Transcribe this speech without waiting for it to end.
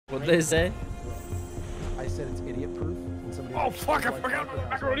What'd they say? I said it's idiot proof. And somebody Oh fuck! I forgot about the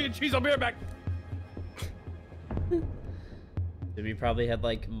macaroni and cheese. I'll be right back. Dude, he probably had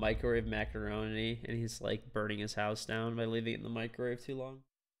like microwave macaroni, and he's like burning his house down by leaving it in the microwave too long.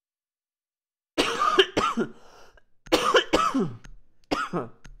 I'm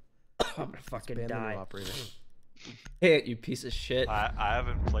gonna fucking die. Hey, you piece of shit. I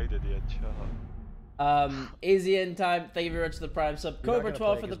haven't played it yet, Chuck. AZN time. Thank you very much for the Prime sub. Cobra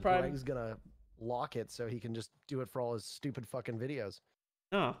 12 for the Prime. He's gonna lock it so he can just do it for all his stupid fucking videos.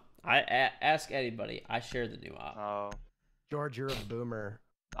 No, ask anybody. I share the new op. Oh. George, you're a boomer.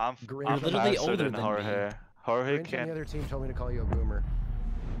 I'm literally older than Jorge. me. Jorge Grinch can't. and the other team told me to call you a boomer.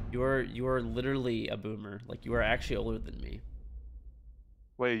 You are literally a boomer. Like, you are actually older than me.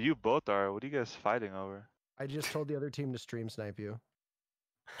 Wait, you both are. What are you guys fighting over? I just told the other team to stream snipe you.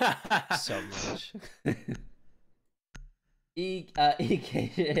 So much.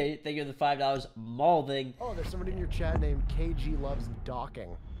 EKJ, thank you for the $5. Malding. Oh, there's somebody in your chat named KG Loves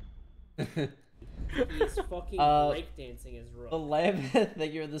Docking. He's fucking breakdancing his room. The Lambeth,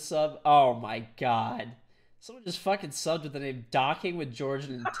 thank you for the sub. Oh my god. Someone just fucking subbed with the name Docking with George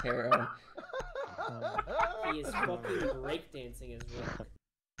and Interro. He is fucking breakdancing his room.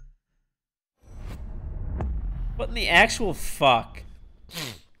 What in the actual fuck?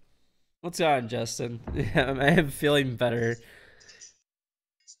 What's going on, Justin? Yeah, I am feeling better.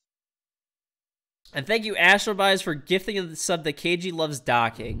 And thank you, Astrobies, for gifting the sub that KG Loves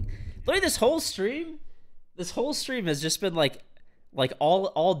Docking. Literally, this whole stream has just been like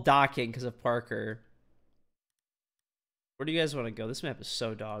all docking because of Parker. Where do you guys want to go? This map is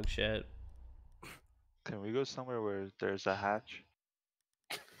so dog shit. Can we go somewhere where there's a hatch?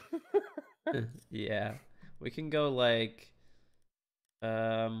 Yeah, we can go like,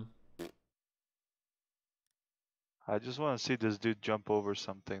 I just want to see this dude jump over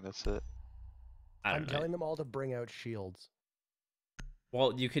something. That's it. I'm telling them all to bring out shields.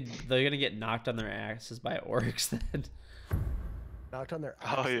 Well, they're gonna get knocked on their asses by orcs then. Knocked on their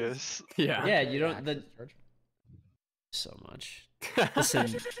axes. Oh yes. Yeah. Yeah, you don't. So much. Listen.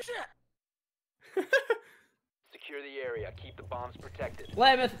 Secure the area. Keep the bombs protected.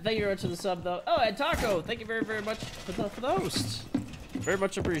 Lameth, thank you very much for the sub, though. Oh, and Taco, thank you very, very much for the host. Very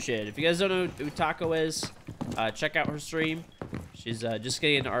much appreciated. If you guys don't know who Taco is, check out her stream. She's just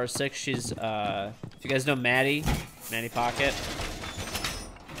getting into R6. She's, if you guys know Maddie Pocket.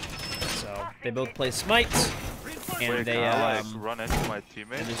 So, they both play Smite. And Wait, they, can I, like, run into my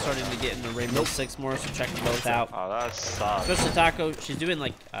teammate? and they're starting to get into Rainbow Six more, so check them both out. Oh, that sucks. Especially Taco, she's doing,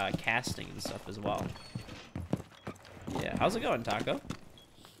 like, casting and stuff as well. Yeah, how's it going, Taco?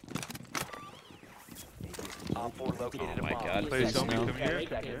 Op 4 located Oh my god, Please please don't no. come here.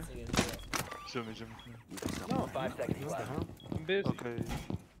 Breakdancing his room. Zoom me. No, 5 seconds left. I'm busy. Okay.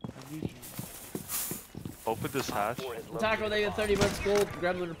 Open this hatch. Taco, they get 30 months gold.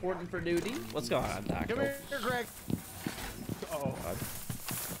 Gremlin reporting for duty. What's going on, Taco? Come here, Greg. Oh.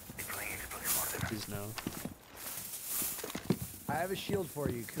 Please no. I have a shield for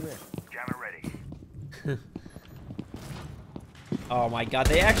you. Come here. Jammer ready. Oh my god,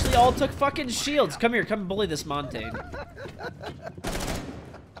 they actually all took fucking shields. Come here, come bully this Montaigne.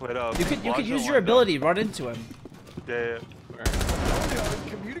 Wait up. You could use your ability, run into him. Yeah.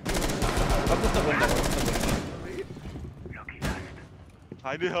 Up with the window.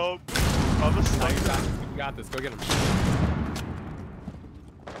 I need help. I'm a sniper. You got this. Go get him.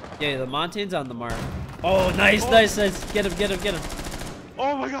 Yeah, the Montaigne's on the mark. Oh, nice. Get him.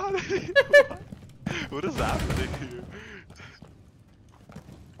 Oh my god. What is happening here?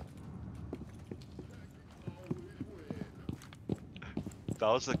 That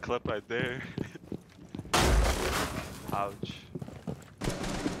was a clip right there. Ouch.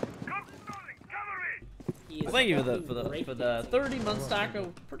 Well, thank you for the 30 months,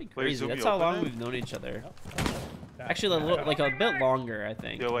 Taco. Pretty crazy. Zoom, That's you how open long it? we've known each other. Actually, like a bit longer, I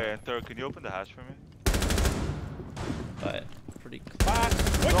think. Yo, wait, Thor, can you open the hatch for me? But pretty.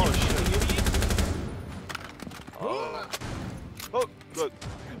 Oh shit. Oh. Oh, good.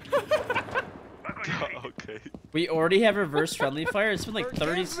 Okay. We already have reverse friendly fire. It's been like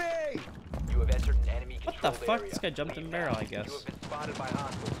 30. You have entered an enemy What the controlled fuck? area. This guy jumped in barrel, I guess. You have been spotted by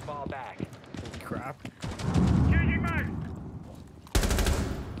hostiles. Fall back. Crap.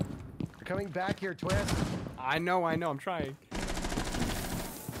 You're coming back here, Twist. I know. I'm trying.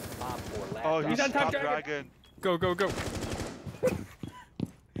 Op 4 last Oh, op he's on top top dragon. dragon. Go.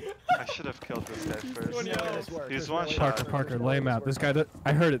 I should have killed this guy first. Yeah, He's one shot. Parker, lay him out. This guy,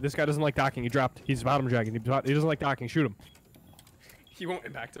 I heard it. This guy doesn't like docking. He dropped. He's bottom dragon. He doesn't like docking. Shoot him. He won't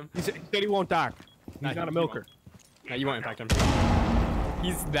impact him. He said he won't dock. He's not a milker. No, you won't impact him.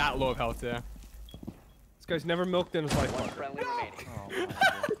 He's that low of health, yeah. This guy's never milked in his life. One friendly remaining.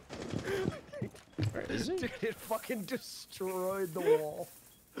 Where is he? Dude, it fucking destroyed the wall.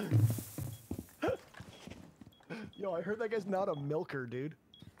 Yo, I heard that guy's not a milker, dude.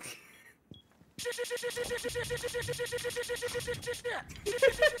 This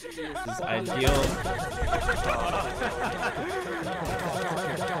is ideal.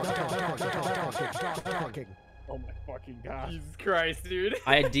 Oh my fucking god. Jesus Christ, dude.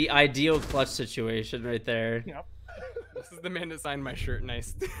 Ideal clutch situation right there. Yep. This is the man that signed my shirt.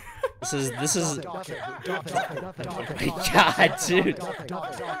 Nice. This is. Nothing. Oh my god, dude.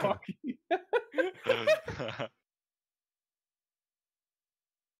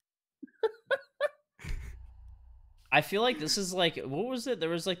 I feel like this is like, what was it? There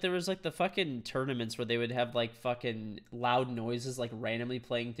was like the fucking tournaments where they would have like fucking loud noises like randomly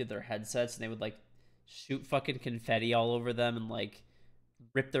playing through their headsets, and they would like shoot fucking confetti all over them and like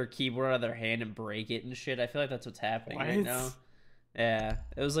rip their keyboard out of their hand and break it and shit. I feel like that's what's happening right now. Yeah,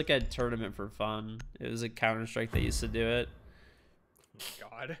 it was like a tournament for fun. It was a Counter-Strike that used to do it.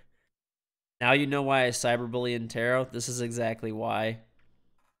 God. Now you know why I cyberbully Interro. This is exactly why.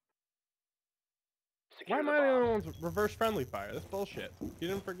 Why am I the only one with reverse friendly fire? That's bullshit. You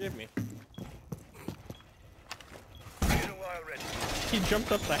didn't forgive me. He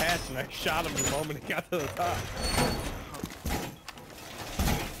jumped up the hatch and I shot him the moment he got to the top.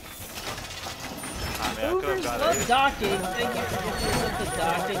 Movers love docking. Thank you for giving us the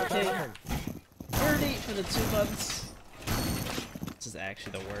docking thing. 30 for the 2 months. This is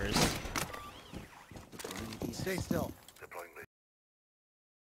actually the worst. Stay still.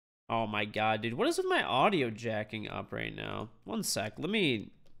 Oh my god, dude. What is with my audio jacking up right now? One sec. Let me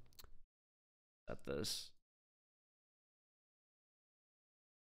set this.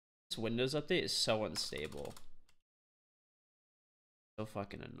 This Windows update is so unstable. So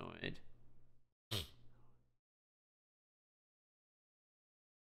fucking annoyed.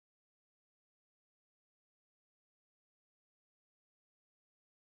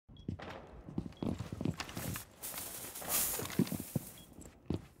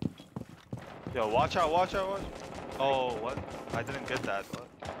 Yo, watch out, watch out, watch. Oh, what? I didn't get that. What?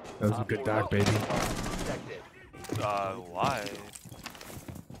 That was a good doc, baby. Why?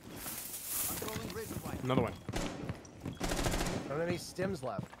 Another one. How many stims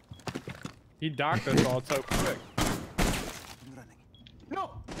left? He docked us all so quick.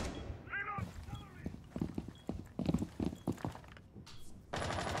 No!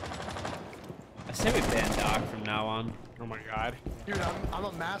 I say we ban dock from now on. Oh my god. Dude, I'm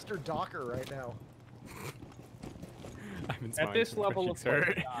a master docker right now. At this level of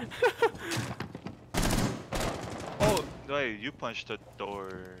hurt. Oh, wait, you punched the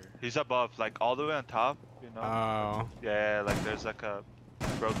door. He's above, like all the way on top, you know? Oh. Yeah, like there's like a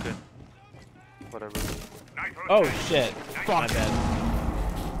broken whatever. Oh shit. Fuck. My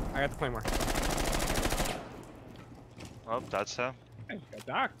bad. I got the claymore. Oh, that's him. Hey, got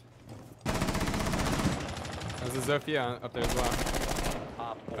docked. There's a Zofia up there as well.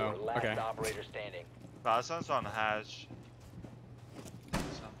 Op 4, Oh, last okay. operator standing. Last one's on hatch.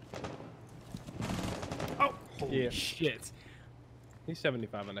 Oh, holy Yeah. shit. He's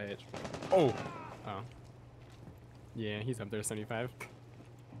 75 on the hitch. Oh. Oh. Yeah, he's up there, 75.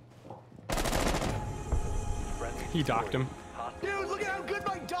 Friendly He docked him. Dude, look at how good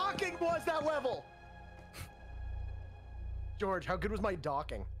my docking was that level! George, how good was my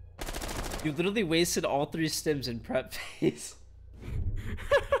docking? You literally wasted all 3 stims in prep phase.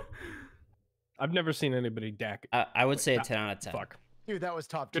 I've never seen anybody dack. I would say a 10 out of 10. Fuck. Dude, that was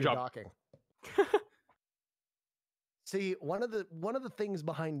top Good tier job. docking. See, one of the things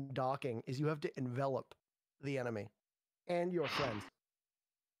behind docking is you have to envelop the enemy and your friends.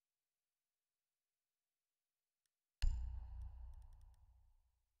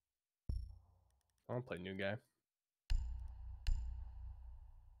 I want to play new guy.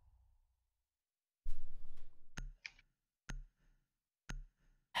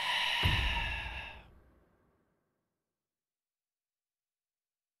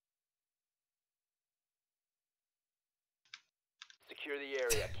 Secure the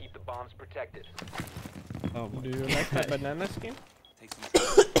area. Keep the bombs protected. Oh, Do you like that banana skin?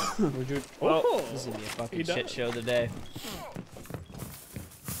 Would you? well, Oh, this is gonna be a fucking he shit does. show today.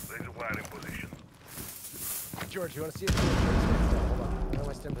 George, you want to see a stand still? Hold on. I got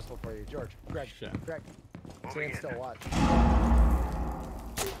my stim pistol for you. George, Greg, Shit. Greg. Stand still, watch.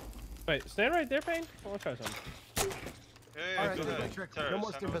 Wait, stand right there, Payne. I want to try something. Hey, Alright, go good ahead. trick. Terror, No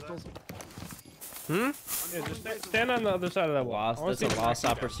more stand stim over there. pistols. Yeah, just stand on the other side of that wall. Lost. I wanna That's see a if I lost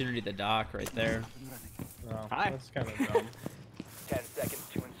can- opportunity to dock right there. Oh, Hi. that's kind of dumb. 10 seconds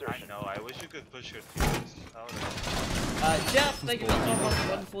could push your teams. Jeff, thank you so much.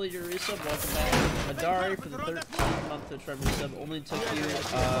 One fully your resub. Welcome back. Adari for the 13th month to try resub. Only took you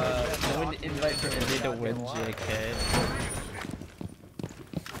one invite for Indy to win, JK.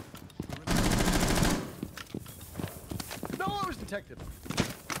 No, I was detected.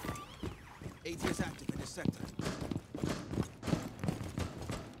 ATS active in this sector.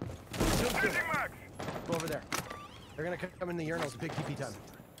 Go over there. They're gonna come in the urinals. Big TP time.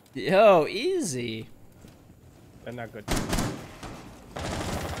 Yo, easy. They're not good.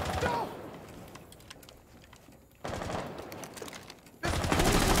 No!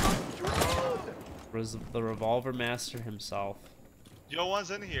 The revolver master himself. Yo,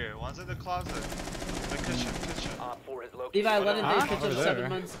 one's in here. One's in the closet. The kitchen. Op 4 is located. Levi, let him Huh? pitch up Over 7 there.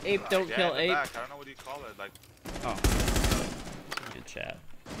 months. Ape, don't Yeah, kill in the Ape. back. I don't know what you call it. Like, Oh. Good chat.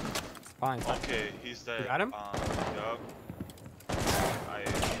 Fine. okay, he's dead. You got him? Yup.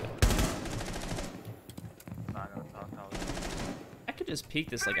 Not gonna talk now. I could just peek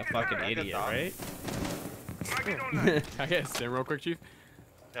this like a fucking idiot, right? I guess. Stand real quick, Chief.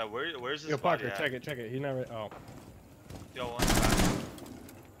 Yeah, where's this Yo, body Parker, at? check it. He's not ready. Oh. Yo, one's back.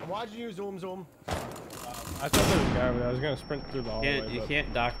 I'm watching you, zoom. I thought there was a guy over there. I was gonna sprint through the hallway. You but-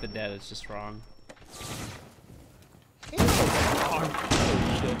 can't dock the dead, it's just wrong.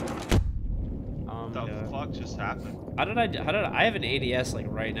 What the Yeah. fuck just happened? How did I have an ADS like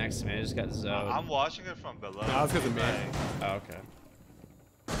right next to me. I just got zoned. I'm watching it from below. No, it's 'cause of me. Like, Oh, okay.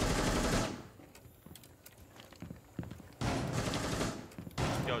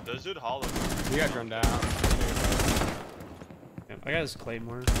 yo, this dude hollow. You got gunned down. Yeah, I got his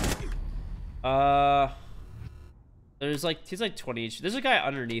claymore. He's like 20 each. There's a guy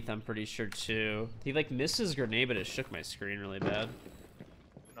underneath, I'm pretty sure too. He like missed his grenade, but it shook my screen really bad.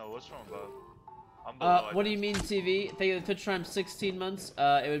 No, what's wrong, bro? I'm below, I What do you guess. mean, TV? Thank you for the Twitch Prime 16 months.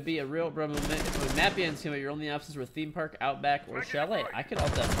 It would be a real bro moment if it would map you into your only options were theme park, outback, or chalet. I could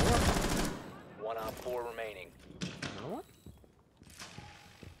alt that 4. 1 Op 4 remaining. Another one?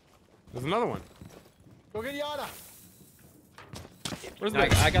 There's another one. Go get Yana. Where's I,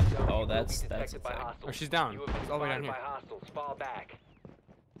 the? I got. Your Oh, location that's will be a detected by thing. hostiles. Oh, she's down. You have been She's all the way down spotted here. by hostiles. Fall back.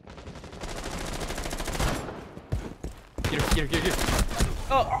 Get her.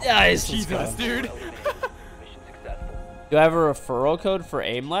 Oh, nice. Jesus, dude. Mission successful. Do I have a referral code for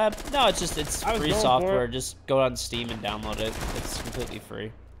AimLab? No, it's I was free going for software. it. Just go on Steam and download it. It's completely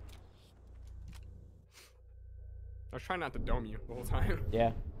free. I was trying not to dome you the whole time.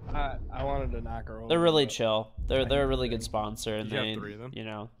 Yeah, I wanted to knock her over. they're really but- chill. They're a really good sponsor, and You have they, 3 of them? you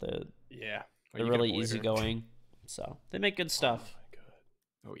know, Yeah. they're you really gotta avoid her. easygoing. So they make good stuff.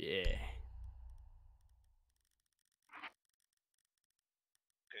 Oh yeah.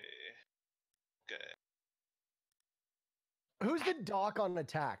 Okay. Who's the doc on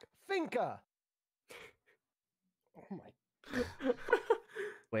attack? Finka. Oh my.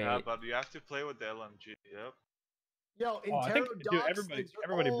 Wait, Yeah, but you have to play with the LMG. Yep. Yo, in Oh, I Tarot think- dude, docs. everybody- like, they're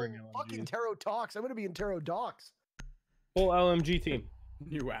everybody all bring LMGs. fucking Tarot talks. I'm gonna be in Tarot docs. Full LMG team.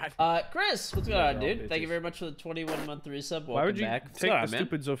 New ad. Chris, what's going Yeah, on, they're all dude? Thank you bitches. very much for the 21-month resub. Welcome Why would you back. What's take going the on, man?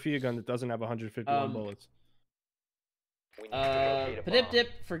 stupid Zofia gun that doesn't have 151 bullets? We need to locate a Padip bomb.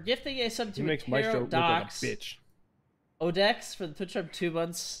 Dip for gifting a sub He to makes Maestro Tarot look like a Docs. bitch. Odex for the Twitch Prime 2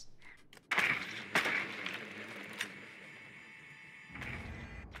 months.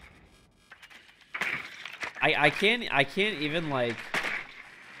 I can't even like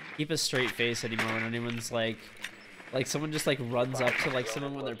keep a straight face anymore when anyone's like someone just like runs up to like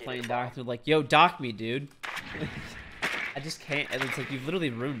someone when they're playing doc and they're like, yo, doc me, dude. I just can't, and it's like you've literally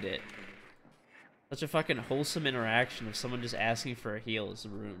ruined it. Such a fucking wholesome interaction of someone just asking for a heal is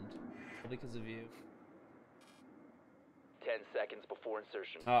ruined. All because of you. 10 seconds before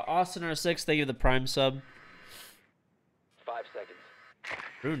insertion. Austin R6, thank you for the Prime sub. 5 seconds.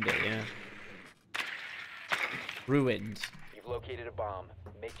 Ruined it, yeah. Ruined. You've located a bomb.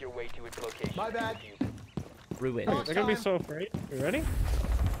 Make your way to its location. My bad. Defuse it. Ruined. Oh. They're gonna be Time. so afraid. You ready?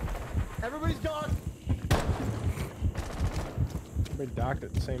 Everybody's gone. Everybody docked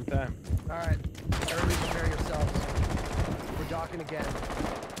at the same time. All right. Everybody prepare yourselves. We're docking again.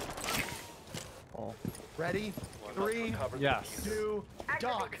 Oh. Ready? You must 3, recover the Yes. defuse. 2,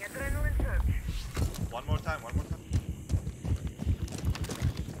 dock. One more time.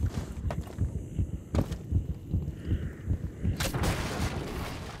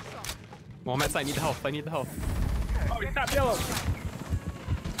 Moments. I need the health. I need the health. Oh, he's top yellow.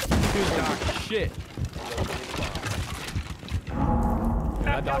 Dude, doc. Shit.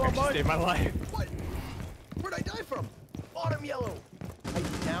 That dog actually saved my life. What? Where'd I die from? Bottom yellow. I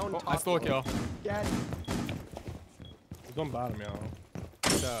down Oh, top I stole a yellow. kill. Daddy. He's on bottom yellow.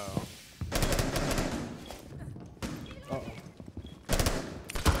 So.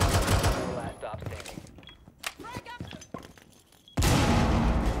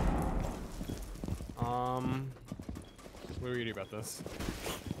 happy about this.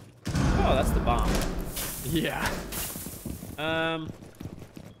 Oh, that's the bomb. Yeah. I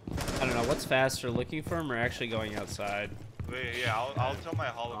don't know. What's faster, looking for him or actually going outside? Wait, yeah, I'll tell my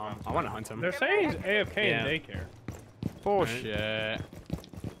hologram. I want to hunt him. They're saying he's AFK Yeah. in daycare. Bullshit.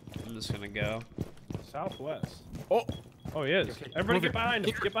 I'm just gonna go. Southwest. Oh. Oh, he is. Everybody get behind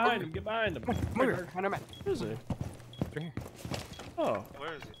him. Get behind him. Get behind him. Move here. Find him. Where is he? Right here. Oh.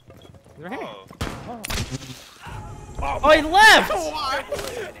 Where is he? Right here. Oh, Oh, he left!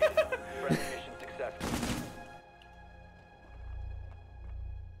 Friendly mission successful.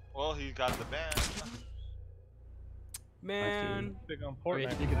 well, he got the ban. Man. Big on Oh, yeah,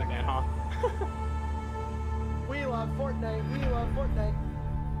 Fortnite. you get the ban, huh? We love Fortnite. We love Fortnite.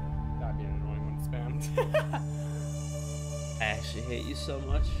 That'd be an annoying one to spam. I actually hate you so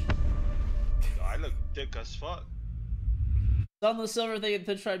much. Yo, I look thick as fuck. On the silver thing at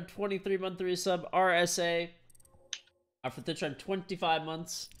Twitch Prime 23-month resub RSA. For Twitch Prime 25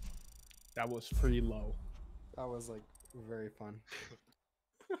 months. That was pretty low. That was like very fun.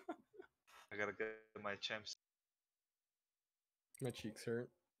 I gotta get my champs. My cheeks hurt.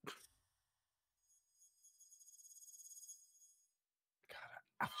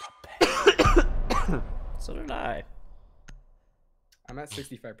 So did I. I'm at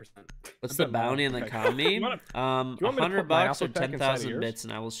 65%. What's I the bet mine- bounty in the okay. commie? You want me to 100 put my bucks or alpha pack inside of 10,000 yours? bits,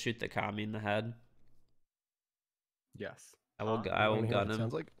 and I will shoot the commie in the head. Yes. I will. Huh? I will Wanna hear what gun it him.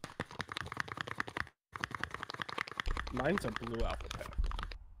 Sounds like. Mine's a blue alpha pack.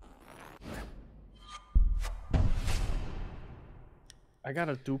 I got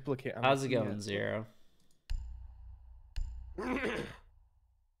a duplicate. on How's the it going, CS. Zero?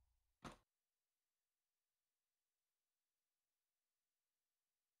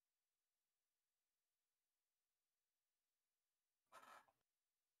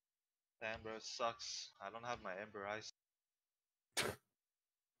 Damn, bro, it sucks. I don't have my Ember Eyes.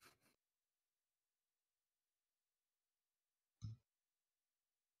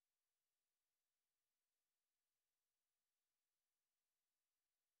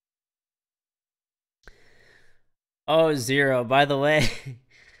 Oh, Zero. By the way,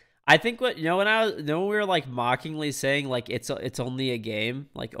 I think when we were like mockingly saying like it's only a game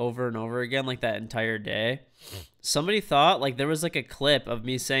like over and over again like that entire day. Somebody thought like there was like a clip of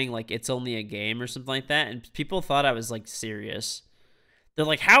me saying like it's only a game or something like that, and people thought I was like serious. They're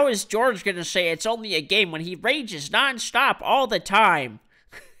like, how is George gonna say it's only a game when he rages nonstop all the time?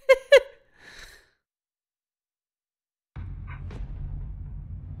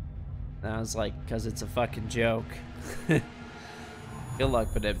 And I was like, because it's a fucking joke. Good luck,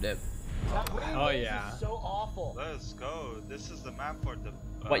 Padibdib. Oh, yeah. This is so awful. Let's go. This is the map for the.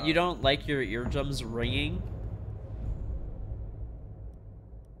 What, you don't like your eardrums ringing?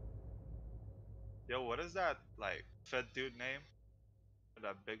 Yo, what is that like Fed dude name?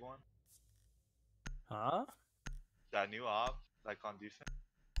 That big one? Huh? That new op, like on defense.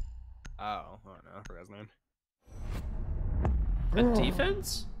 Oh, no, I forgot his name. For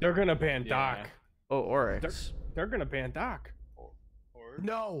defense? They're gonna ban Yeah. Doc. Oh, Oryx. They're gonna ban Doc. Or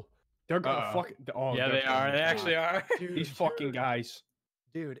No, They're gonna Uh-oh. fucking. Oh, Yeah, they're they are. banning They Doc. actually are. dude, These fucking guys.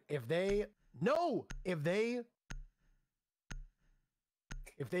 dude. If they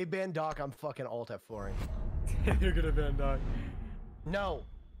ban Doc, I'm fucking alt F4ing. You're gonna ban Doc. No,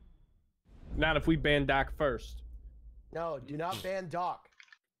 Not if we ban Doc first. no, do not ban Doc.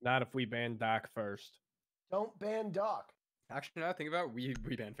 Not if we ban Doc first. Don't ban Doc. Actually, now that I think about it, we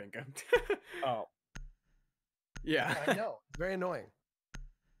banned Finka. Oh, Yeah. I know. It's very annoying.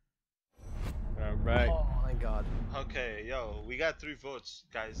 all right. Oh my god. Okay, yo, we got 3 votes,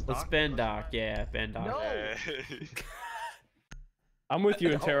 guys. Let's Doc, ban first Doc. one? Yeah, ban Doc. No. Yeah. I'm with you,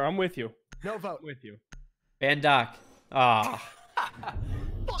 No. Interro. I'm with you. No vote. I'm with you. Ban Doc. Ah,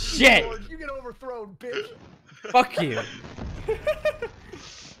 Fuck you, Shit. George, you get overthrown, bitch. fuck you.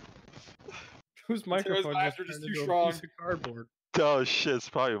 Whose microphone eyes just are just turned too into a strong. piece of cardboard? Oh shit, it's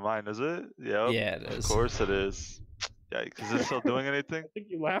probably mine, is it? Yep. Yeah, it Of is. course it is. Yikes, is it still doing anything? I think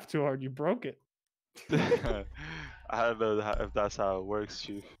you laughed too hard. You broke it. I don't know if that's how it works,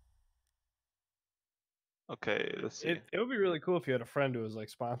 Chief. Okay, let's see. It would be really cool if you had a friend who was like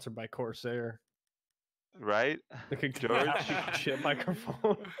sponsored by Corsair. Right? They could George? shit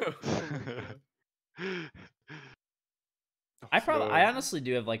microphone. I honestly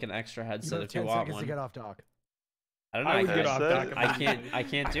do have like an extra You headset have if you 10 want seconds one. to get off Doc. I don't know. I I would get can't, off Doc Doc. I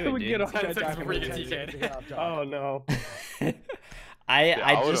can't do I would it, get dude. off that That's Doc. free, immediately. you can't. To get off Doc. Oh no.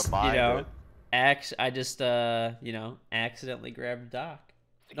 I wouldn't just mind it. accidentally grabbed Doc.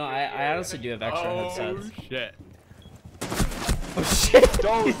 No, I honestly do have extra Oh, headsets. shit. Oh shit!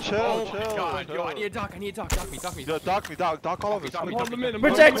 Don't chill, Oh my chill. god, chill. yo, I need a dock, I need a dock, dock me, dock me. Yo, dock me, dock all of us. Dock me, Hold dock him me, in, dock me.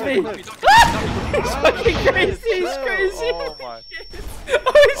 Protect Wait, me! wait, He's fucking crazy! He's crazy! Oh my.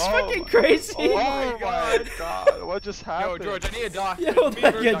 Oh, he's Oh fucking my- crazy! Oh my god, what just Yo, happened? George, I need a dock. Yo, Me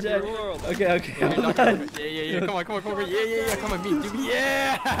back versus in, Dr. Jack. World. Okay, okay. Yeah, hold Dr. on. Yeah, come on, yeah, come on, me, dude,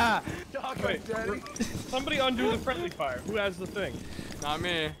 yeah! Wait, somebody undo the friendly fire. Who has the thing? Not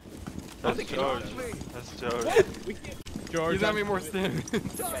me. That's George. That's George. George. He's having more stims.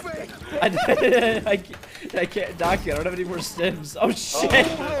 I can't dock you. I don't have any more stims. Oh shit!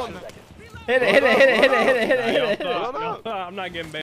 Oh, Hit it! I'm not getting banned.